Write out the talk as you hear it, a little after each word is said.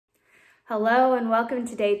Hello and welcome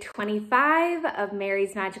to day 25 of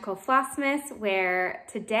Mary's Magical Flossmas, where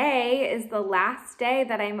today is the last day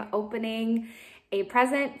that I'm opening a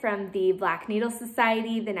present from the Black Needle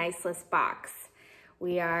Society, the Niceless box.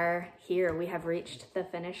 We are here. We have reached the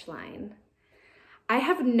finish line. I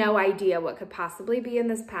have no idea what could possibly be in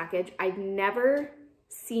this package. I've never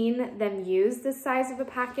seen them use this size of a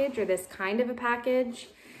package or this kind of a package.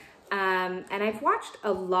 And I've watched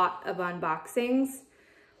a lot of unboxings.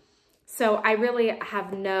 So I really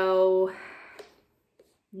have no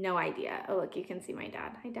idea. Oh, look, you can see my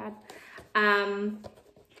dad. Hi, Dad.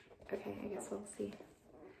 Okay, I guess we'll see.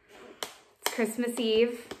 It's Christmas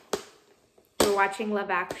Eve. We're watching Love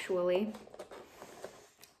Actually.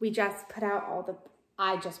 I just put out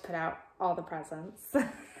all the presents.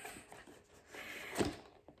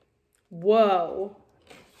 Whoa.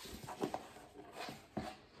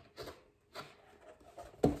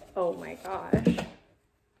 Oh my gosh.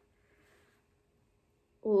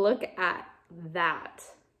 Look at that.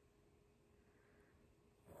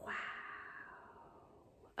 Wow.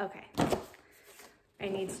 Okay. I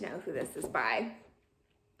need to know who this is by.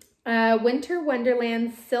 Winter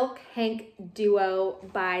Wonderland Silk Hank Duo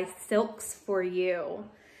by Silks for You.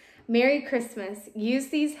 Merry Christmas. Use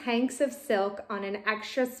these hanks of silk on an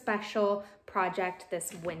extra special project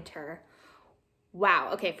this winter.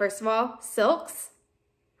 Wow. Okay, first of all, silks,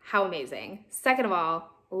 how amazing. Second of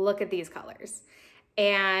all, look at these colors.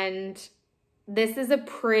 And this is a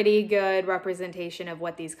pretty good representation of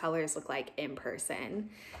what these colors look like in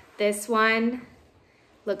person. This one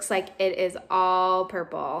looks like it is all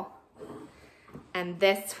purple. And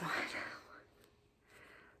this one,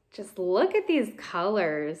 just look at these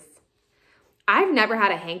colors. I've never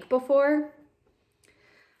had a hank before.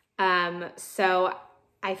 So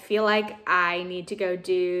I feel like I need to go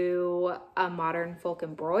do a modern folk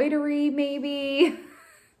embroidery maybe.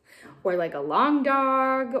 Or like a long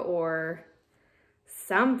dog or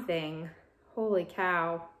something. Holy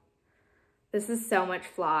cow. This is so much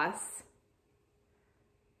floss.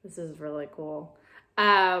 This is really cool.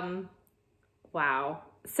 Wow.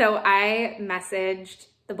 So I messaged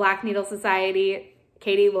the Black Needle Society,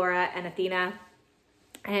 Katie, Laura, and Athena,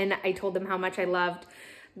 and I told them how much I loved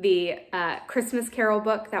the Christmas Carol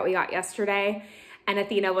book that we got yesterday. And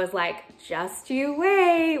Athena was like, just you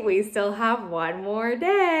wait, we still have one more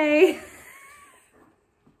day.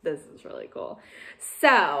 This is really cool.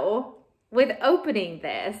 So with opening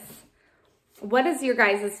this, what is your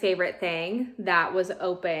guys' favorite thing that was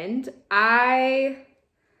opened? I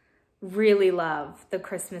really love the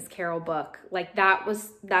Christmas Carol book. Like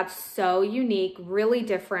that's so unique, really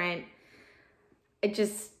different.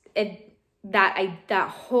 That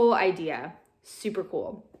whole idea, super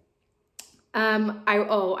cool.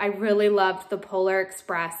 I really loved the Polar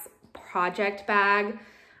Express project bag.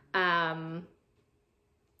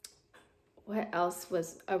 What else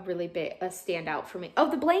was a standout for me?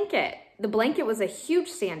 Oh, the blanket. The blanket was a huge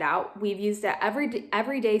standout. We've used it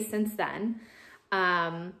every day since then.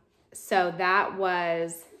 So that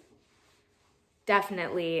was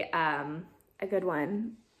definitely a good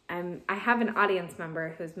one. I have an audience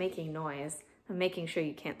member who's making noise. I'm making sure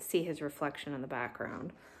you can't see his reflection in the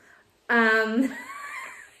background.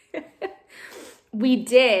 We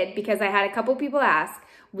did, because I had a couple people ask,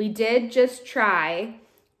 we did just try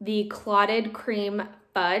the clotted cream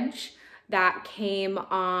fudge that came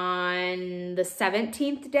on the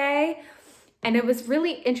 17th day. And it was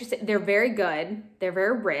really interesting. They're very good. They're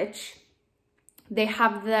very rich. They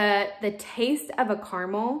have the taste of a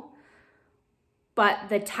caramel, but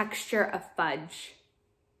the texture of fudge.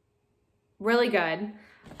 Really good.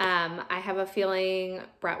 I have a feeling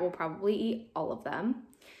Brett will probably eat all of them.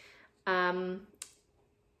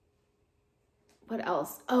 What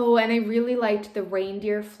else? Oh, and I really liked the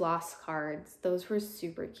reindeer floss cards. Those were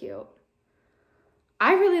super cute.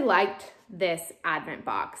 I really liked this Advent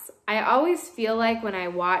box. I always feel like when I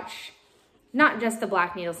watch not just the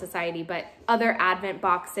Black Needle Society, but other Advent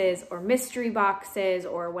boxes or mystery boxes,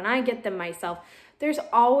 or when I get them myself, there's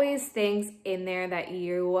always things in there that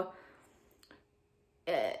you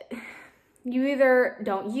either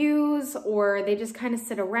don't use, or they just kind of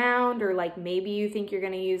sit around, or like maybe you think you're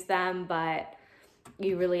going to use them, but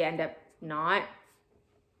you really end up not.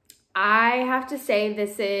 I have to say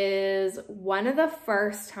this is one of the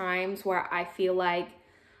first times where I feel like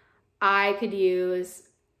I could use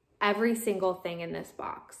every single thing in this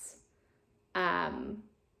box.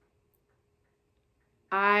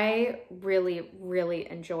 I really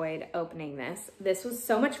enjoyed opening this. This was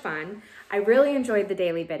so much fun. I really enjoyed the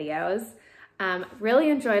daily videos. Really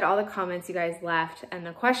enjoyed all the comments you guys left and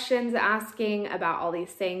the questions asking about all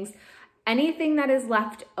these things. Anything that is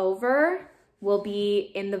left over will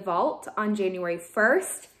be in the vault on January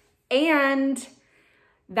 1st, and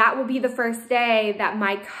that will be the first day that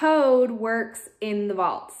my code works in the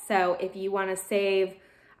vault. So if you want to save,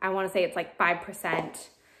 I want to say it's like 5%,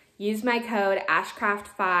 use my code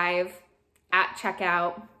ashcraft5 at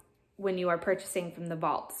checkout when you are purchasing from the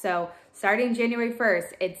vault. So starting January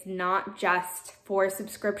 1st, it's not just for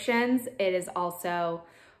subscriptions, it is also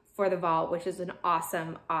for the vault, which is an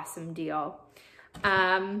awesome, awesome deal.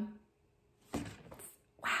 Wow,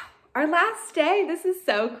 our last day, this is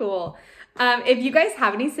so cool. If you guys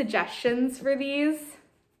have any suggestions for these,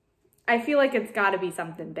 I feel like it's gotta be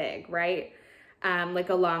something big, right? Like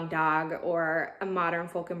a long dog or a modern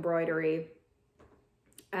folk embroidery.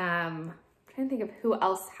 I'm trying to think of who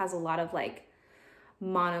else has a lot of like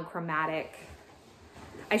monochromatic.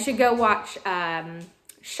 I should go watch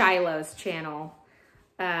Shiloh's channel,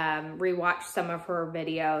 rewatch some of her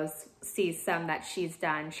videos, see some that she's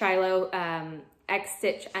done. Shiloh, X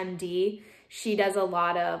Stitch MD, she does a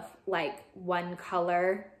lot of like one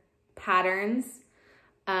color patterns.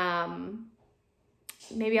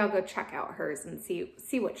 Maybe I'll go check out hers and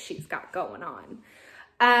see what she's got going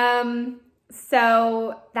on.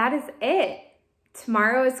 So that is it.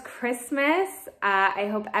 Tomorrow is Christmas. I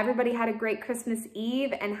hope everybody had a great Christmas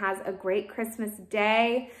Eve and has a great Christmas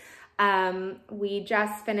day. We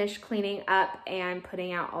just finished cleaning up and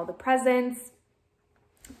putting out all the presents.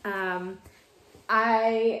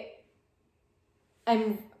 I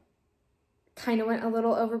kind of went a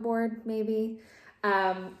little overboard, maybe.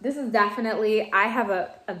 This is definitely, I have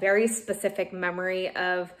a very specific memory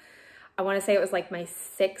of, I want to say it was like my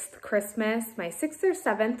 6th Christmas, my 6th or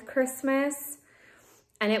 7th Christmas.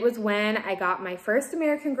 And it was when I got my first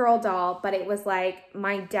American Girl doll, but it was like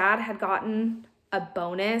my dad had gotten a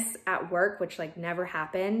bonus at work, which like never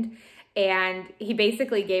happened. And he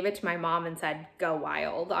basically gave it to my mom and said, go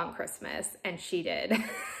wild on Christmas. And she did.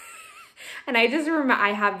 And I just remember, I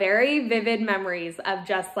have very vivid memories of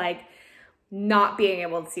just like not being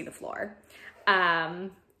able to see the floor.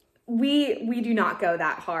 We do not go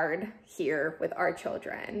that hard here with our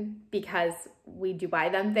children because we do buy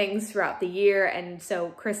them things throughout the year. And so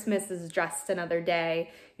Christmas is just another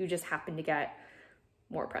day. You just happen to get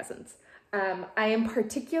more presents. I am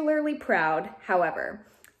particularly proud, however,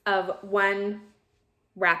 of one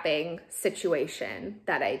wrapping situation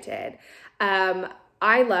that I did.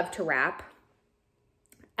 I love to wrap.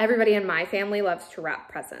 Everybody in my family loves to wrap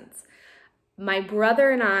presents. My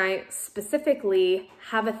brother and I specifically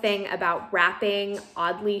have a thing about wrapping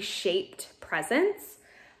oddly shaped presents,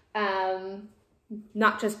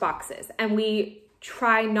 not just boxes. And we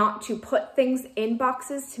try not to put things in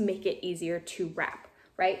boxes to make it easier to wrap,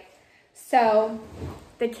 right? So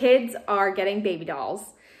the kids are getting baby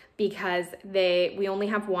dolls because we only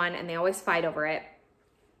have one and they always fight over it.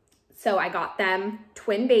 So I got them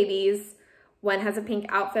twin babies. One has a pink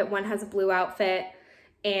outfit, one has a blue outfit.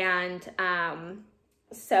 And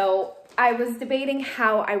so I was debating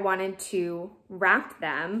how I wanted to wrap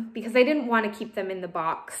them because I didn't want to keep them in the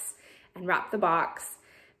box and wrap the box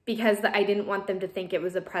because I didn't want them to think it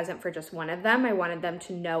was a present for just one of them. I wanted them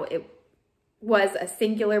to know it was a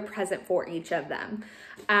singular present for each of them.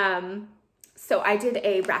 So I did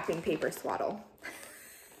a wrapping paper swaddle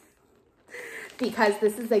because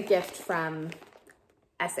this is a gift from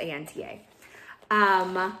SANTA.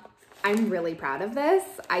 I'm really proud of this.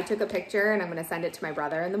 I took a picture and I'm gonna send it to my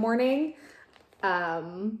brother in the morning.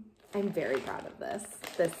 I'm very proud of this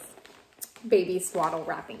baby swaddle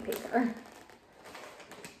wrapping paper.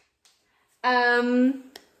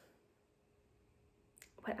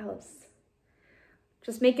 What else?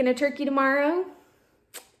 Just making a turkey tomorrow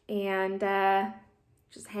and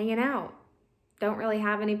just hanging out. Don't really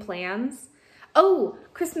have any plans. Oh,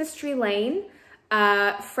 Christmas Tree Lane.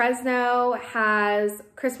 Fresno has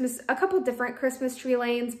a couple different Christmas tree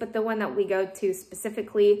lanes, but the one that we go to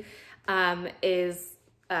specifically is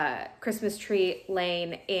Christmas Tree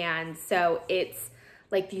Lane. And so it's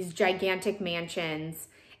like these gigantic mansions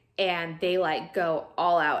and they like go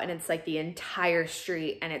all out and it's like the entire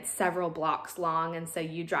street and it's several blocks long. And so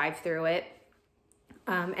you drive through it.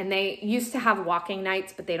 And they used to have walking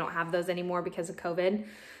nights, but they don't have those anymore because of COVID.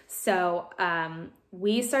 So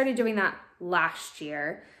we started doing that last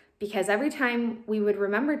year because every time we would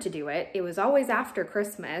remember to do it, it was always after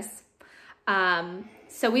Christmas.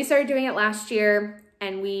 So we started doing it last year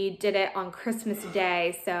and we did it on Christmas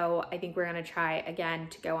Day. So I think we're gonna try again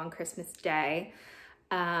to go on Christmas Day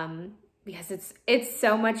because it's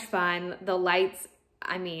so much fun. The lights,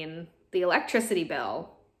 I mean, the electricity bill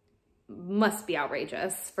must be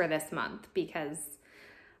outrageous for this month because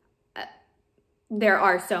there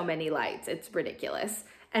are so many lights. It's ridiculous.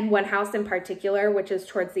 And one house in particular, which is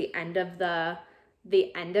towards the end of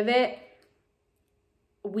it,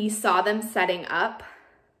 we saw them setting up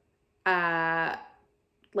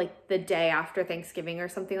like the day after Thanksgiving or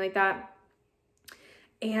something like that.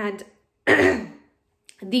 And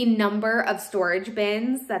the number of storage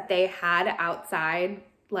bins that they had outside,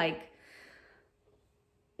 like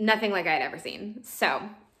nothing like I'd ever seen. So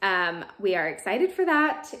we are excited for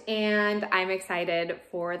that, and I'm excited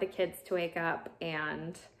for the kids to wake up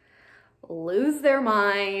and lose their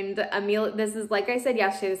mind. Amelia, this is, like I said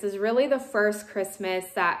yesterday, this is really the first Christmas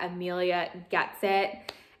that Amelia gets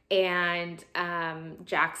it, and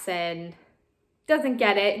Jackson doesn't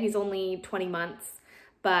get it. He's only 20 months,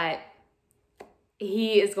 but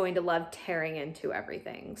he is going to love tearing into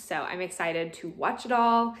everything. So I'm excited to watch it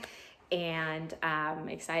all. And I'm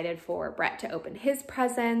excited for Brett to open his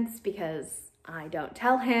presents because I don't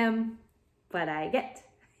tell him, but I get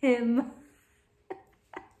him.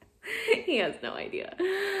 He has no idea.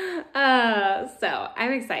 So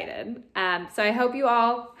I'm excited. So I hope you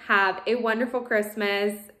all have a wonderful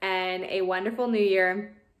Christmas and a wonderful New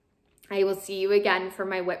Year. I will see you again for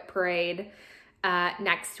my whip parade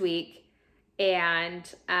next week,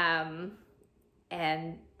 and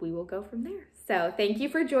we will go from there. So thank you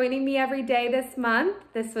for joining me every day this month.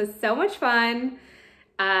 This was so much fun.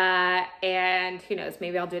 And who knows,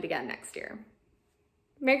 maybe I'll do it again next year.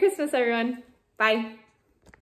 Merry Christmas, everyone. Bye.